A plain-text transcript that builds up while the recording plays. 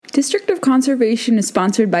District of Conservation is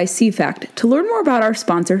sponsored by CFACT. To learn more about our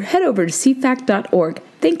sponsor, head over to cfact.org.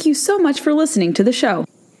 Thank you so much for listening to the show.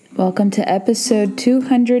 Welcome to episode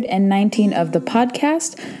 219 of the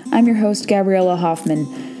podcast. I'm your host, Gabriella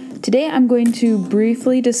Hoffman. Today I'm going to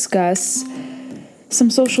briefly discuss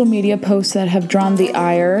some social media posts that have drawn the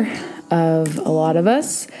ire of a lot of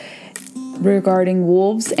us regarding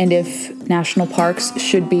wolves and if national parks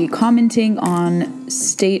should be commenting on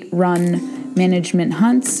state-run management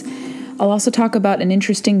hunts. I'll also talk about an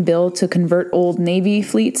interesting bill to convert old Navy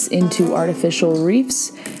fleets into artificial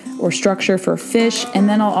reefs or structure for fish. And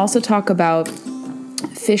then I'll also talk about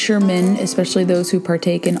fishermen, especially those who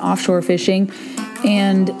partake in offshore fishing,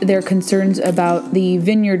 and their concerns about the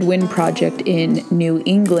Vineyard Wind project in New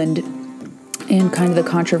England and kind of the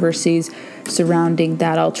controversies surrounding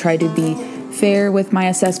that. I'll try to be fair with my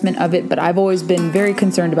assessment of it, but I've always been very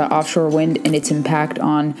concerned about offshore wind and its impact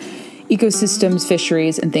on ecosystems,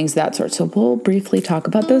 fisheries, and things of that sort. So we'll briefly talk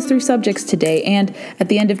about those three subjects today. And at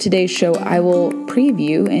the end of today's show, I will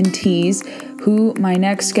preview and tease who my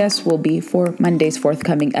next guest will be for Monday's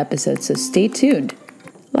forthcoming episode. So stay tuned.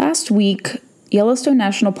 Last week, Yellowstone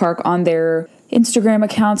National Park on their Instagram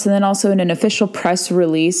accounts and then also in an official press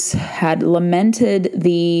release had lamented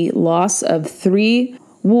the loss of 3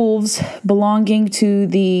 wolves belonging to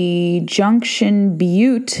the Junction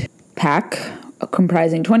Butte pack,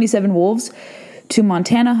 comprising 27 wolves, to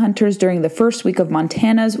Montana hunters during the first week of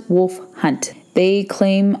Montana's wolf hunt. They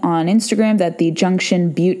claim on Instagram that the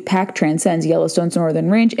Junction Butte pack transcends Yellowstone's northern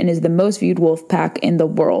range and is the most viewed wolf pack in the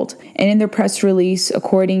world. And in their press release,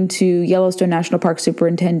 according to Yellowstone National Park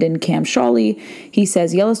Superintendent Cam Shawley, he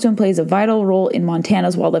says Yellowstone plays a vital role in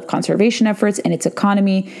Montana's wildlife conservation efforts and its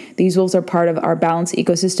economy. These wolves are part of our balanced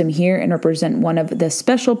ecosystem here and represent one of the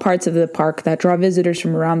special parts of the park that draw visitors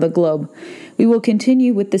from around the globe. We will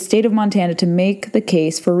continue with the state of Montana to make the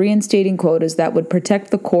case for reinstating quotas that would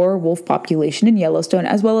protect the core wolf population in Yellowstone,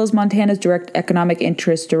 as well as Montana's direct economic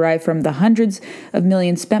interests derived from the hundreds of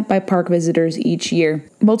millions spent by park visitors each year.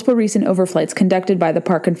 Multiple recent overflights conducted by the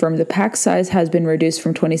park confirm the pack size has been reduced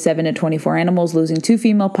from 27 to 24 animals, losing 2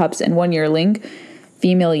 female pups and 1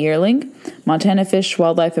 female yearling. Montana Fish,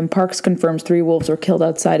 Wildlife, and Parks confirms 3 wolves were killed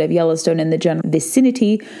outside of Yellowstone in the general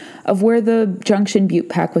vicinity of where the Junction Butte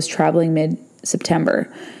pack was traveling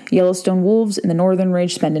mid-September. Yellowstone wolves in the northern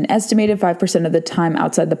range spend an estimated 5% of the time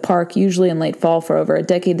outside the park, usually in late fall. For over a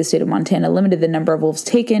decade, the state of Montana limited the number of wolves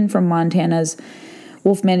taken from Montana's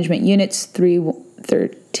wolf management units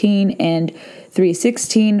 313 and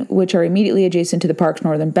 316, which are immediately adjacent to the park's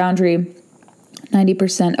northern boundary.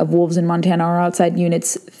 90% of wolves in Montana are outside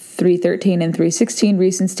units 313 and 316.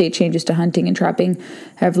 Recent state changes to hunting and trapping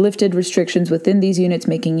have lifted restrictions within these units,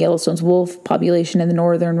 making Yellowstone's wolf population in the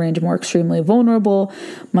northern range more extremely vulnerable.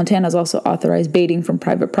 Montana has also authorized baiting from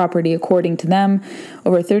private property. According to them,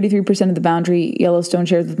 over 33% of the boundary Yellowstone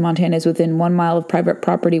shares with Montana is within 1 mile of private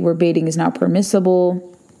property where baiting is not permissible.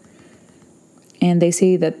 And they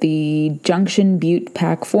say that the Junction Butte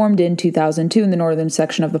pack formed in 2002 in the northern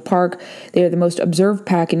section of the park. They are the most observed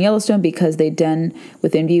pack in Yellowstone because they den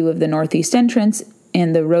within view of the northeast entrance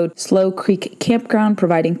and the road Slow Creek Campground,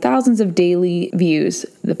 providing thousands of daily views.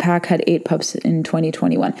 The pack had 8 pups in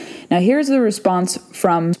 2021. Now here's the response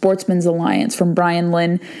from Sportsmen's Alliance, from Brian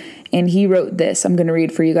Lynn, and he wrote this. I'm going to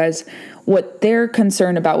read for you guys what their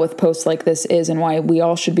concern about with posts like this is and why we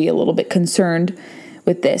all should be a little bit concerned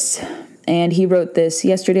with this. And he wrote this: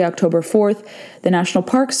 yesterday, October 4th, the National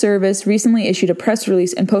Park Service recently issued a press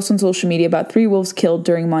release and post on social media about 3 wolves killed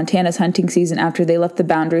during Montana's hunting season after they left the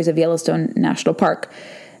boundaries of Yellowstone National Park.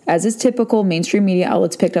 As is typical, mainstream media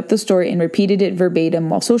outlets picked up the story and repeated it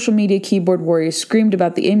verbatim, while social media keyboard warriors screamed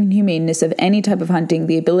about the inhumaneness of any type of hunting,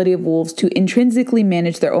 the ability of wolves to intrinsically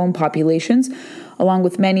manage their own populations, along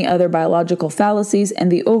with many other biological fallacies,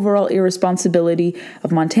 and the overall irresponsibility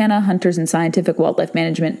of Montana hunters and scientific wildlife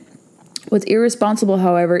management. What's irresponsible,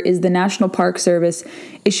 however, is the National Park Service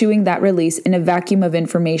issuing that release in a vacuum of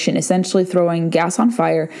information, essentially throwing gas on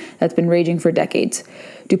fire that's been raging for decades.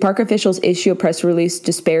 Do park officials issue a press release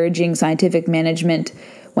disparaging scientific management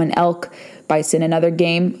when elk, bison, and other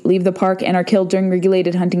game leave the park and are killed during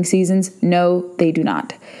regulated hunting seasons? No, they do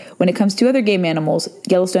not. When it comes to other game animals,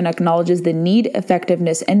 Yellowstone acknowledges the need,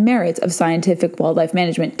 effectiveness, and merits of scientific wildlife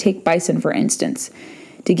management. Take bison, for instance.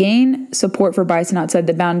 To gain support for bison outside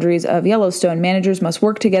the boundaries of Yellowstone, managers must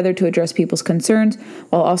work together to address people's concerns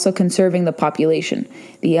while also conserving the population.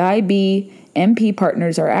 The IBMP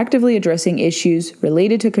partners are actively addressing issues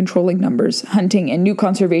related to controlling numbers, hunting, and new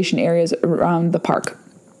conservation areas around the park.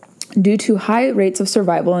 Due to high rates of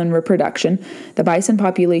survival and reproduction, the bison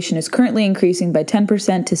population is currently increasing by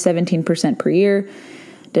 10% to 17% per year.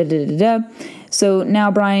 So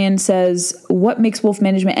now Brian says, what makes wolf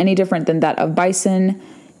management any different than that of bison?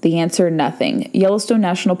 The answer, nothing. Yellowstone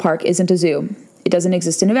National Park isn't a zoo. It doesn't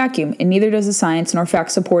exist in a vacuum, and neither does the science nor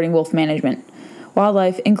facts supporting wolf management.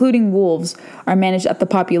 Wildlife, including wolves, are managed at the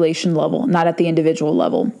population level, not at the individual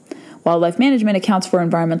level. Wildlife management accounts for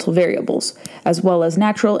environmental variables, as well as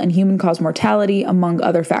natural and human-caused mortality, among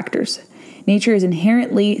other factors. Nature is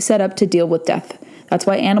inherently set up to deal with death. That's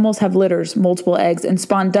why animals have litters, multiple eggs, and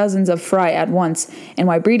spawn dozens of fry at once, and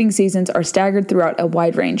why breeding seasons are staggered throughout a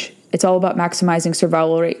wide range. It's all about maximizing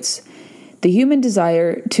survival rates. The human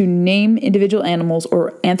desire to name individual animals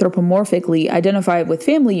or anthropomorphically identify with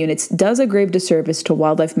family units does a grave disservice to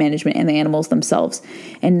wildlife management and the animals themselves.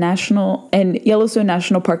 And Yellowstone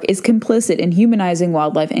National Park is complicit in humanizing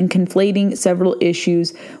wildlife and conflating several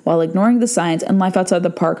issues while ignoring the science and life outside the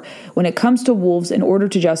park when it comes to wolves in order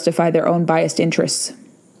to justify their own biased interests.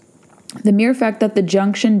 The mere fact that the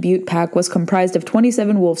Junction Butte pack was comprised of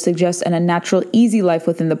 27 wolves suggests an unnatural, easy life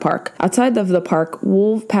within the park. Outside of the park,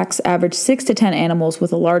 wolf packs average 6 to 10 animals,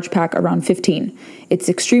 with a large pack around 15. It's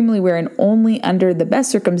extremely rare and only under the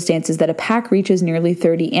best circumstances that a pack reaches nearly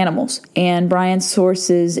 30 animals. And Brian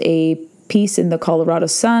sources a piece in the Colorado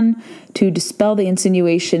Sun to dispel the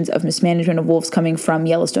insinuations of mismanagement of wolves coming from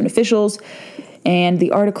Yellowstone officials. And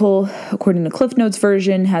the article, according to Cliff Notes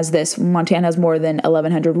version, has this: Montana has more than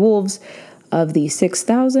 1,100 wolves of the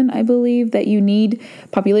 6,000, I believe, that you need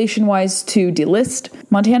population-wise to delist.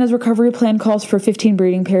 Montana's recovery plan calls for 15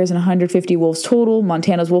 breeding pairs and 150 wolves total.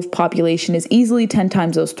 Montana's wolf population is easily 10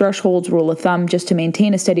 times those thresholds. Rule of thumb, just to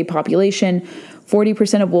maintain a steady population,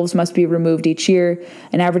 40% of wolves must be removed each year.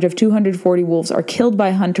 An average of 240 wolves are killed by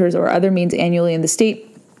hunters or other means annually in the state.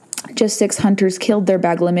 Just 6 hunters killed their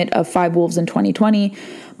bag limit of 5 wolves in 2020.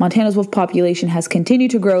 Montana's wolf population has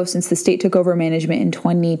continued to grow since the state took over management in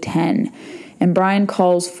 2010. And Brian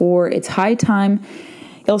calls for it's high time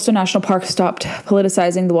Yellowstone National Park stopped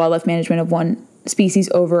politicizing the wildlife management of one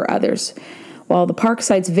species over others. While the park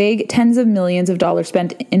cites vague tens of millions of dollars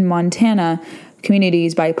spent in Montana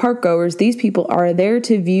communities by park goers, these people are there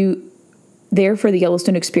for the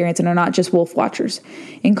Yellowstone experience and are not just wolf watchers.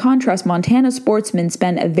 In contrast, Montana sportsmen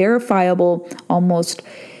spend a verifiable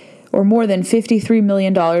more than $53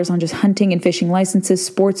 million on just hunting and fishing licenses.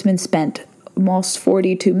 Sportsmen spent almost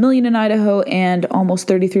 $42 million in Idaho and almost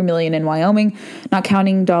 $33 million in Wyoming, not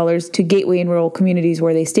counting dollars to gateway and rural communities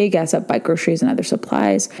where they stay, gas up, buy groceries and other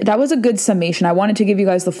supplies. That was a good summation. I wanted to give you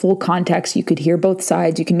guys the full context. You could hear both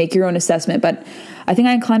sides. You can make your own assessment, but I think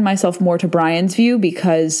I incline myself more to Brian's view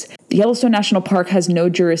because the Yellowstone National Park has no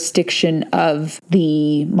jurisdiction of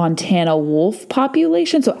the Montana wolf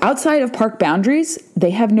population. So outside of park boundaries,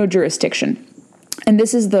 they have no jurisdiction. And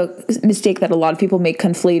this is the mistake that a lot of people make,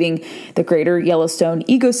 conflating the greater Yellowstone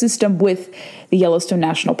ecosystem with the Yellowstone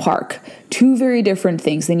National Park. Two very different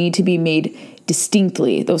things. They need to be made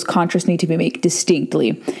distinctly. Those contrasts need to be made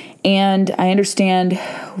distinctly. And I understand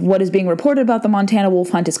what is being reported about the Montana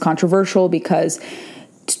wolf hunt is controversial because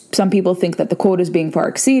some people think that the quota is being far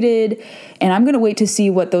exceeded, and I'm going to wait to see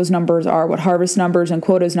what those numbers are, what harvest numbers and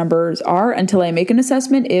quotas numbers are, until I make an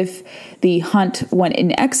assessment if the hunt went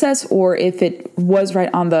in excess or if it was right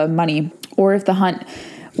on the money, or if the hunt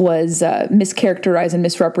was mischaracterized and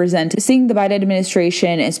misrepresented. Seeing the Biden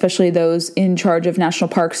administration, especially those in charge of National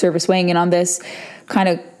Park Service, weighing in on this, kind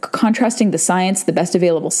of contrasting the science, the best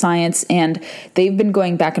available science, and they've been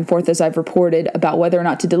going back and forth, as I've reported, about whether or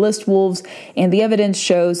not to delist wolves, and the evidence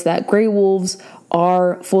shows that gray wolves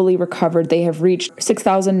are fully recovered. They have reached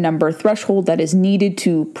 6,000 number threshold that is needed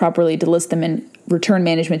to properly delist them and return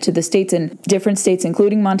management to the states. And different states,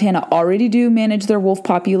 including Montana, already do manage their wolf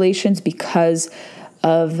populations because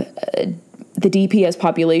of the DPS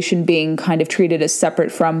population being kind of treated as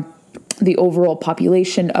separate from the overall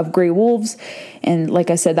population of gray wolves. And like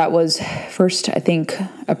I said, that was first, I think,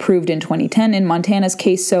 approved in 2010 in Montana's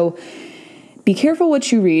case. So be careful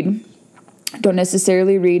what you read. Don't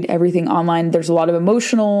necessarily read everything online. There's a lot of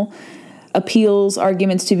emotional appeals,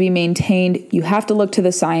 arguments to be maintained. You have to look to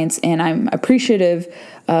the science, and I'm appreciative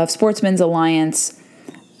of Sportsmen's Alliance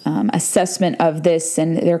assessment of this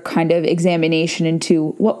and their kind of examination into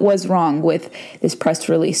what was wrong with this press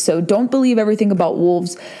release. So don't believe everything about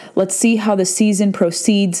wolves. Let's see how the season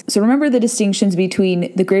proceeds. So remember the distinctions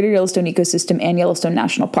between the greater Yellowstone ecosystem and Yellowstone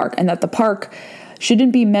National Park, and that the park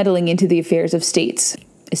shouldn't be meddling into the affairs of states.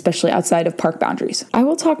 especially outside of park boundaries. I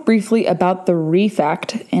will talk briefly about the Reef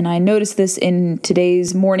Act, and I noticed this in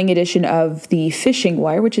today's morning edition of the Fishing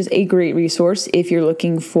Wire, which is a great resource if you're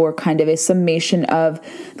looking for kind of a summation of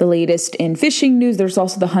the latest in fishing news. There's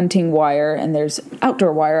also the Hunting Wire, and there's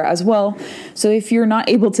Outdoor Wire as well. So if you're not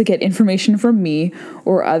able to get information from me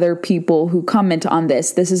or other people who comment on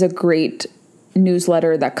this is a great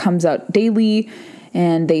newsletter that comes out daily,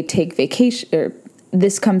 and they take vacation.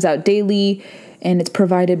 This comes out daily, and it's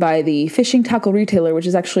provided by the Fishing Tackle Retailer, which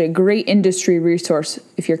is actually a great industry resource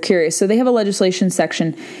if you're curious. So they have a legislation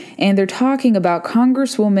section, and they're talking about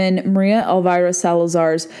Congresswoman Maria Elvira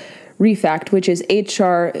Salazar's Reef Act, which is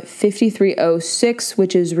HR 5306,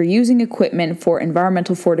 which is reusing equipment for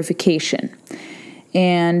environmental fortification.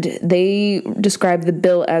 And they describe the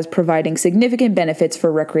bill as providing significant benefits for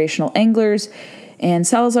recreational anglers. And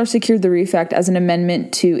Salazar secured the Reef Act as an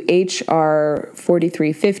amendment to H.R.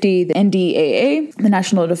 4350, the NDAA, the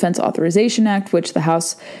National Defense Authorization Act, which the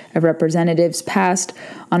House of Representatives passed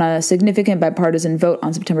on a significant bipartisan vote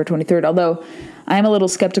on September 23rd. Although I am a little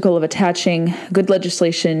skeptical of attaching good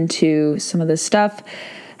legislation to some of this stuff.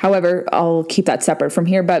 However, I'll keep that separate from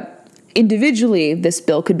here. But individually, this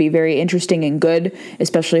bill could be very interesting and good,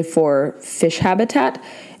 especially for fish habitat.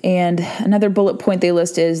 And another bullet point they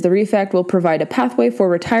list is the Reef Act will provide a pathway for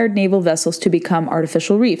retired naval vessels to become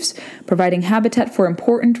artificial reefs, providing habitat for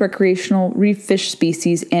important recreational reef fish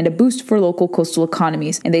species and a boost for local coastal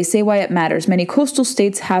economies. And they say why it matters. Many coastal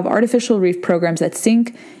states have artificial reef programs that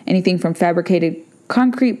sink anything from fabricated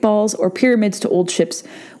concrete balls or pyramids to old ships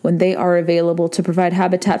when they are available to provide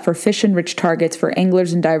habitat for fish-enriched targets for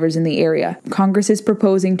anglers and divers in the area. Congress is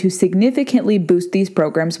proposing to significantly boost these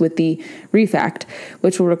programs with the Reef Act,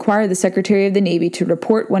 which will require the Secretary of the Navy to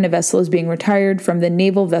report when a vessel is being retired from the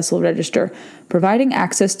Naval Vessel Register. Providing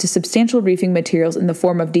access to substantial reefing materials in the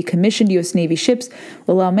form of decommissioned U.S. Navy ships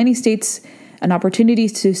will allow many states an opportunity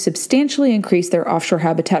to substantially increase their offshore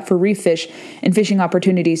habitat for reef fish and fishing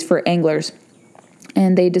opportunities for anglers.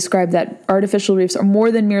 And they describe that artificial reefs are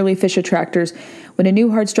more than merely fish attractors. When a new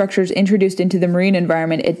hard structure is introduced into the marine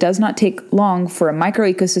environment, it does not take long for a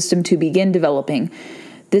microecosystem to begin developing.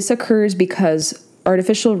 This occurs because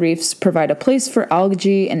artificial reefs provide a place for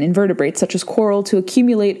algae and invertebrates such as coral to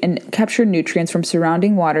accumulate and capture nutrients from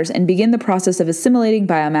surrounding waters and begin the process of assimilating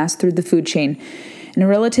biomass through the food chain. In a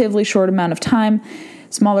relatively short amount of time,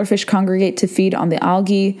 smaller fish congregate to feed on the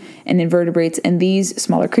algae and invertebrates, and these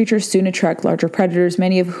smaller creatures soon attract larger predators,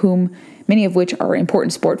 many of which are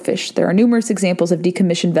important sport fish. There are numerous examples of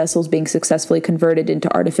decommissioned vessels being successfully converted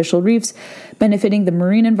into artificial reefs, benefiting the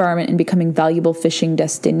marine environment and becoming valuable fishing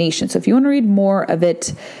destinations. So if you want to read more of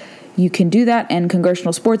it, you can do that. And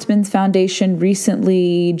Congressional Sportsmen's Foundation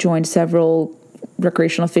recently joined several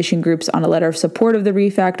recreational fishing groups on a letter of support of the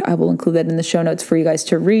Reef Act. I will include that in the show notes for you guys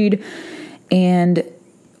to read. And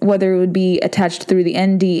whether it would be attached through the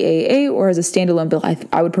NDAA or as a standalone bill,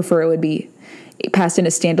 I would prefer it would be passed in a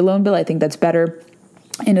standalone bill. I think that's better,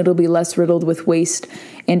 and it'll be less riddled with waste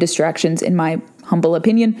and distractions, in my humble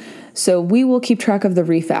opinion. So we will keep track of the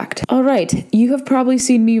Reef Act. All right, you have probably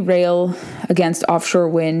seen me rail against offshore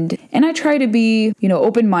wind, and I try to be,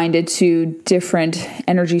 open-minded to different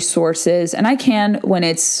energy sources, and I can when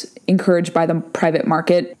it's encouraged by the private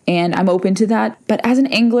market, and I'm open to that. But as an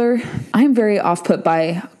angler, I'm very off-put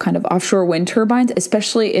by kind of offshore wind turbines,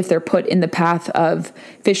 especially if they're put in the path of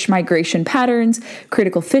fish migration patterns,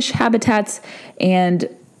 critical fish habitats, and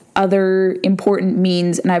other important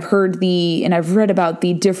means. And I've read about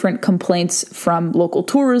the different complaints from local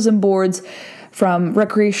tourism boards, from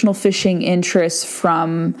recreational fishing interests,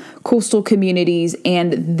 from coastal communities,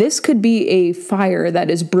 and this could be a fire that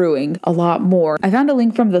is brewing a lot more. I found a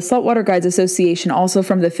link from the Saltwater Guides Association, also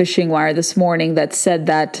from the Fishing Wire this morning, that said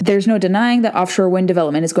that there's no denying that offshore wind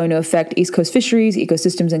development is going to affect East Coast fisheries,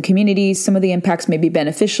 ecosystems, and communities. Some of the impacts may be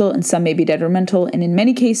beneficial and some may be detrimental, and in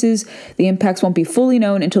many cases, the impacts won't be fully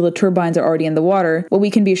known until the turbines are already in the water. What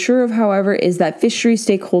we can be sure of, however, is that fishery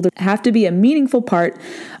stakeholders have to be a meaningful part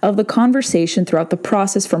of the conversation throughout the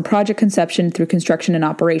process from project conception through construction and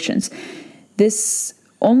operations.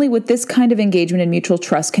 Only with this kind of engagement and mutual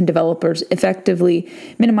trust can developers effectively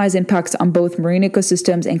minimize impacts on both marine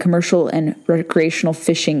ecosystems and commercial and recreational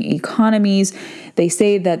fishing economies. They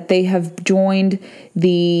say that they have joined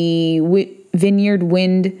the Vineyard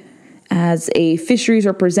Wind as a fisheries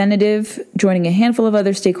representative, joining a handful of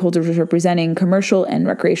other stakeholders representing commercial and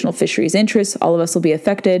recreational fisheries interests. All of us will be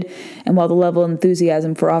affected, and while the level of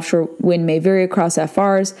enthusiasm for offshore wind may vary across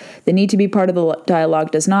FRs, the need to be part of the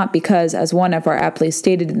dialogue does not, because, as one FR aptly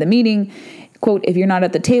stated in the meeting, Quote, if you're not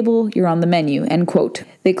at the table, you're on the menu, end quote.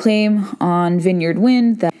 They claim on Vineyard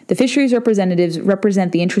Wind that the fisheries representatives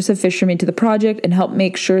represent the interests of fishermen to the project and help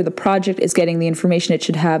make sure the project is getting the information it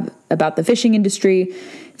should have about the fishing industry.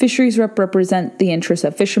 Fisheries represent the interests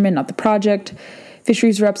of fishermen, not the project.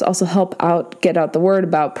 Fisheries reps also help get out the word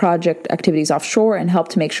about project activities offshore and help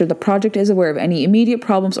to make sure the project is aware of any immediate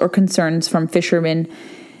problems or concerns from fishermen.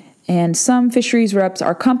 And some fisheries reps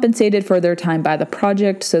are compensated for their time by the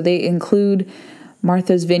project, so they include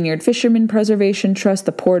Martha's Vineyard Fishermen Preservation Trust,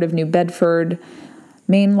 the Port of New Bedford,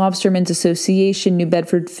 Maine Lobstermen's Association, New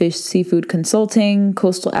Bedford Fish Seafood Consulting,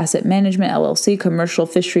 Coastal Asset Management, LLC, Commercial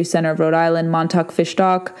Fisheries Center of Rhode Island, Montauk Fish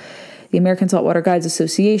Dock, the American Saltwater Guides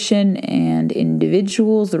Association, and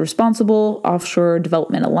individuals, the Responsible Offshore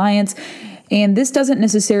Development Alliance. And this doesn't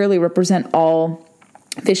necessarily represent all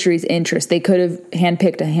fisheries interests. They could have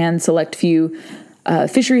handpicked a hand-select few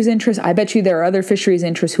fisheries interests. I bet you there are other fisheries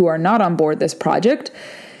interests who are not on board this project.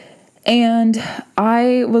 And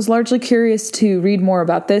I was largely curious to read more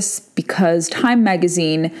about this because Time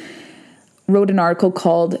magazine wrote an article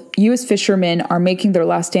called U.S. Fishermen Are Making Their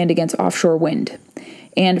Last Stand Against Offshore Wind.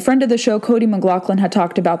 And a friend of the show, Cody McLaughlin, had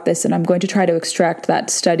talked about this, and I'm going to try to extract that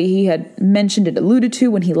study. He had mentioned it, alluded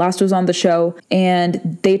to when he last was on the show,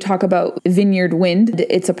 and they talk about Vineyard Wind.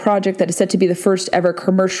 It's a project that is set to be the first ever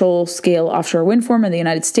commercial-scale offshore wind farm in the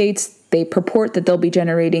United States. They purport that they'll be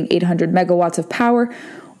generating 800 megawatts of power,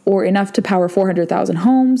 or enough to power 400,000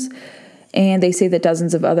 homes. And they say that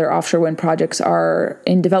dozens of other offshore wind projects are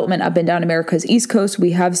in development up and down America's East Coast.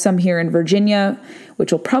 We have some here in Virginia,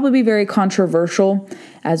 which will probably be very controversial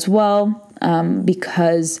as well,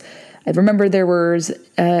 because I remember there was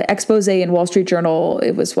an expose in Wall Street Journal.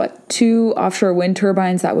 It was, 2 offshore wind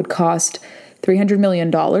turbines that would cost $300 million,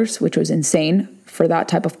 which was insane for that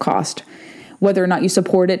type of cost. Whether or not you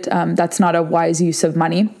support it, that's not a wise use of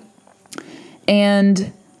money.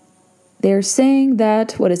 And they're saying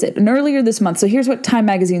that, and earlier this month, so here's what Time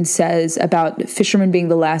magazine says about fishermen being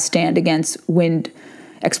the last stand against wind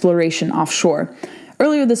exploration offshore.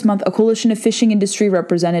 Earlier this month, a coalition of fishing industry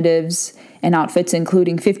representatives and outfits,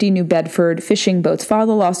 including 50 New Bedford fishing boats, filed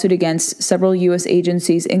a lawsuit against several U.S.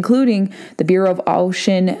 agencies, including the Bureau of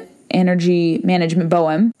Ocean Energy Management,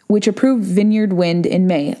 BOEM, which approved Vineyard Wind in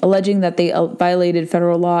May, alleging that they violated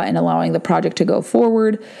federal law in allowing the project to go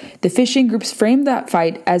forward. The fishing groups framed that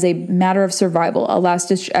fight as a matter of survival, a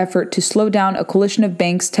last-ditch effort to slow down a coalition of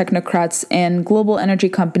banks, technocrats, and global energy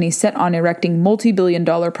companies set on erecting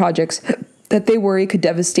multi-billion-dollar projects that they worry could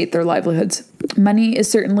devastate their livelihoods. Money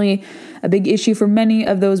is certainly a big issue for many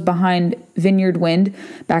of those behind Vineyard Wind.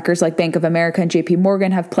 Backers like Bank of America and JP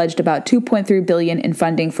Morgan have pledged about $2.3 billion in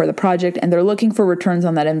funding for the project, and they're looking for returns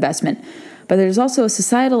on that investment. But there's also a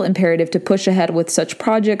societal imperative to push ahead with such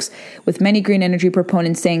projects, with many green energy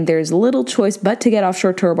proponents saying there's little choice but to get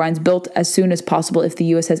offshore turbines built as soon as possible if the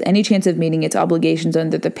U.S. has any chance of meeting its obligations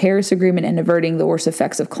under the Paris Agreement and averting the worst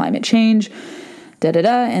effects of climate change.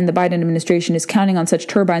 And the Biden administration is counting on such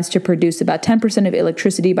turbines to produce about 10% of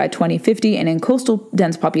electricity by 2050, and in coastal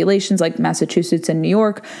dense populations like Massachusetts and New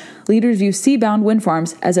York, leaders view seabound wind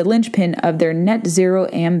farms as a linchpin of their net zero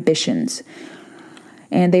ambitions.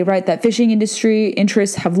 And they write that fishing industry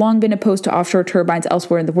interests have long been opposed to offshore turbines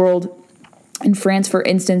elsewhere in the world. In France, for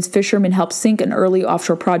instance, fishermen helped sink an early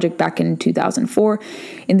offshore project back in 2004.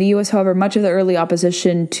 In the U.S., however, much of the early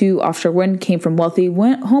opposition to offshore wind came from wealthy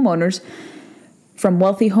homeowners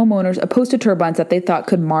opposed to turbines that they thought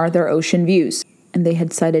could mar their ocean views. And they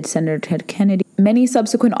had cited Senator Ted Kennedy. Many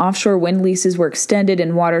subsequent offshore wind leases were extended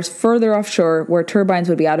in waters further offshore where turbines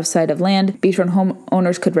would be out of sight of land. Beachfront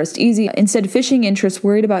homeowners could rest easy. Instead, fishing interests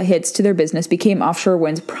worried about hits to their business became offshore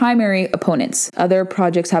wind's primary opponents. Other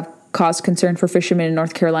projects have caused concern for fishermen in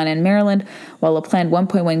North Carolina and Maryland, while a planned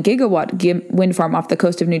 1.1 gigawatt wind farm off the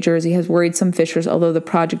coast of New Jersey has worried some fishers, although the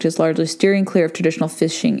project is largely steering clear of traditional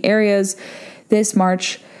fishing areas. This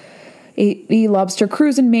March, a lobster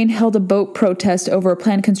cruise in Maine held a boat protest over a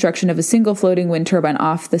planned construction of a single floating wind turbine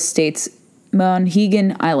off the state's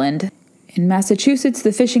Monhegan Island. In Massachusetts,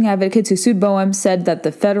 the fishing advocates who sued BOEM said that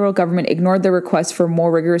the federal government ignored their request for more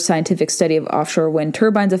rigorous scientific study of offshore wind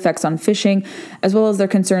turbines' effects on fishing, as well as their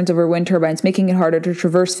concerns over wind turbines making it harder to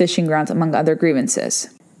traverse fishing grounds, among other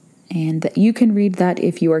grievances. And you can read that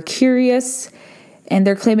if you are curious. And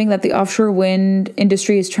they're claiming that the offshore wind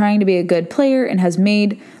industry is trying to be a good player and has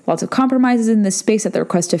made lots of compromises in this space at the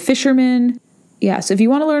request of fishermen. Yeah, so if you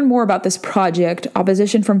want to learn more about this project,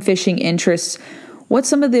 opposition from fishing interests, what's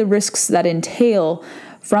some of the risks that entail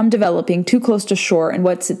from developing too close to shore and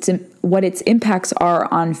what its impacts are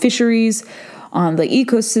on fisheries, on the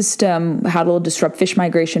ecosystem, how it'll disrupt fish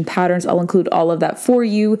migration patterns. I'll include all of that for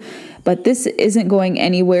you, but this isn't going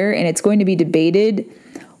anywhere, and it's going to be debated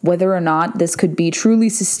whether or not this could be truly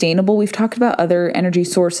sustainable. We've talked about other energy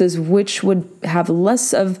sources which would have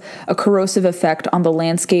less of a corrosive effect on the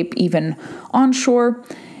landscape, even onshore,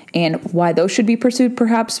 and why those should be pursued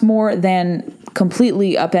perhaps more than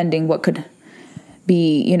completely upending what could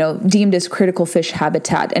be, deemed as critical fish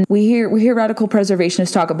habitat. And we hear radical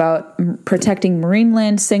preservationists talk about protecting marine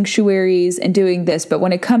land sanctuaries and doing this, but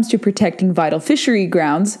when it comes to protecting vital fishery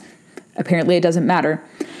grounds, apparently it doesn't matter.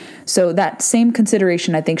 So that same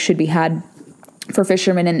consideration, I think, should be had for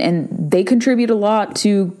fishermen, and they contribute a lot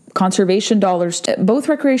to conservation dollars. Both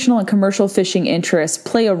recreational and commercial fishing interests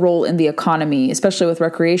play a role in the economy, especially with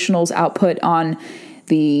recreational's output on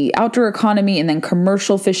the outdoor economy and then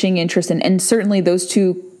commercial fishing interests, and certainly those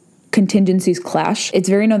two contingencies clash. It's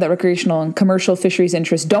very known that recreational and commercial fisheries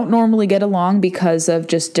interests don't normally get along because of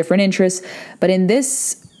just different interests, but in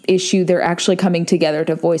this issue, they're actually coming together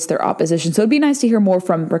to voice their opposition. So it'd be nice to hear more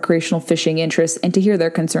from recreational fishing interests and to hear their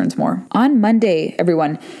concerns more. On Monday,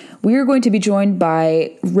 everyone, we are going to be joined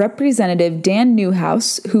by Representative Dan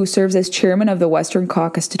Newhouse, who serves as chairman of the Western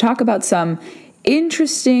Caucus, to talk about some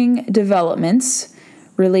interesting developments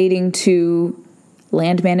relating to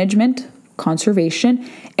land management, conservation,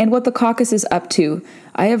 and what the caucus is up to.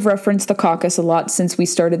 I have referenced the caucus a lot since we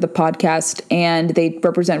started the podcast, and they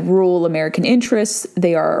represent rural American interests.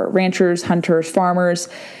 They are ranchers, hunters, farmers.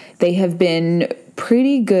 They have been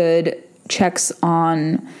pretty good checks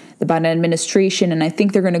on the Biden administration, and I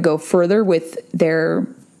think they're going to go further with their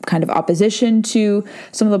kind of opposition to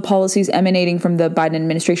some of the policies emanating from the Biden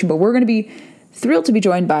administration. But we're going to be thrilled to be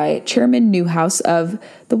joined by Chairman Newhouse of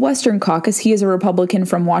the Western Caucus. He is a Republican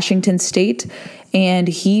from Washington State, and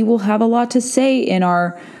he will have a lot to say in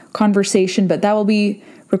our conversation, but that will be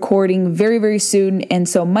recording very, very soon. And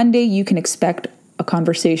so Monday, you can expect a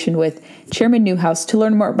conversation with Chairman Newhouse to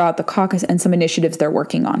learn more about the caucus and some initiatives they're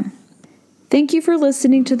working on. Thank you for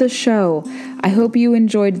listening to the show. I hope you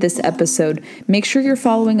enjoyed this episode. Make sure you're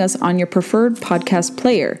following us on your preferred podcast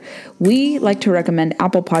player. We like to recommend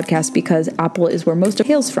Apple Podcasts because Apple is where most of it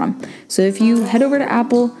hails from. So if you head over to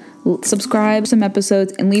Apple, subscribe some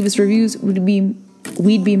episodes, and leave us reviews, we'd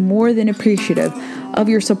be more than appreciative of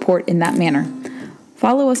your support in that manner.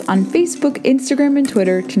 Follow us on Facebook, Instagram, and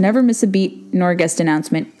Twitter to never miss a beat nor a guest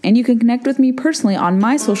announcement. And you can connect with me personally on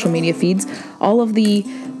my social media feeds. All of the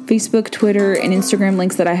Facebook, Twitter, and Instagram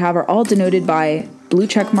links that I have are all denoted by blue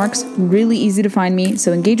check marks. Really easy to find me,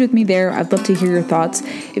 so engage with me there. I'd love to hear your thoughts.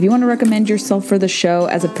 If you want to recommend yourself for the show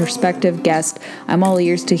as a prospective guest, I'm all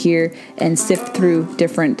ears to hear and sift through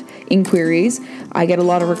different inquiries. I get a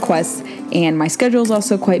lot of requests, and my schedule is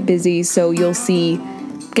also quite busy, so you'll see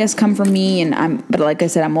guests come from me, but like I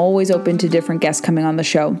said, I'm always open to different guests coming on the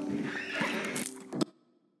show.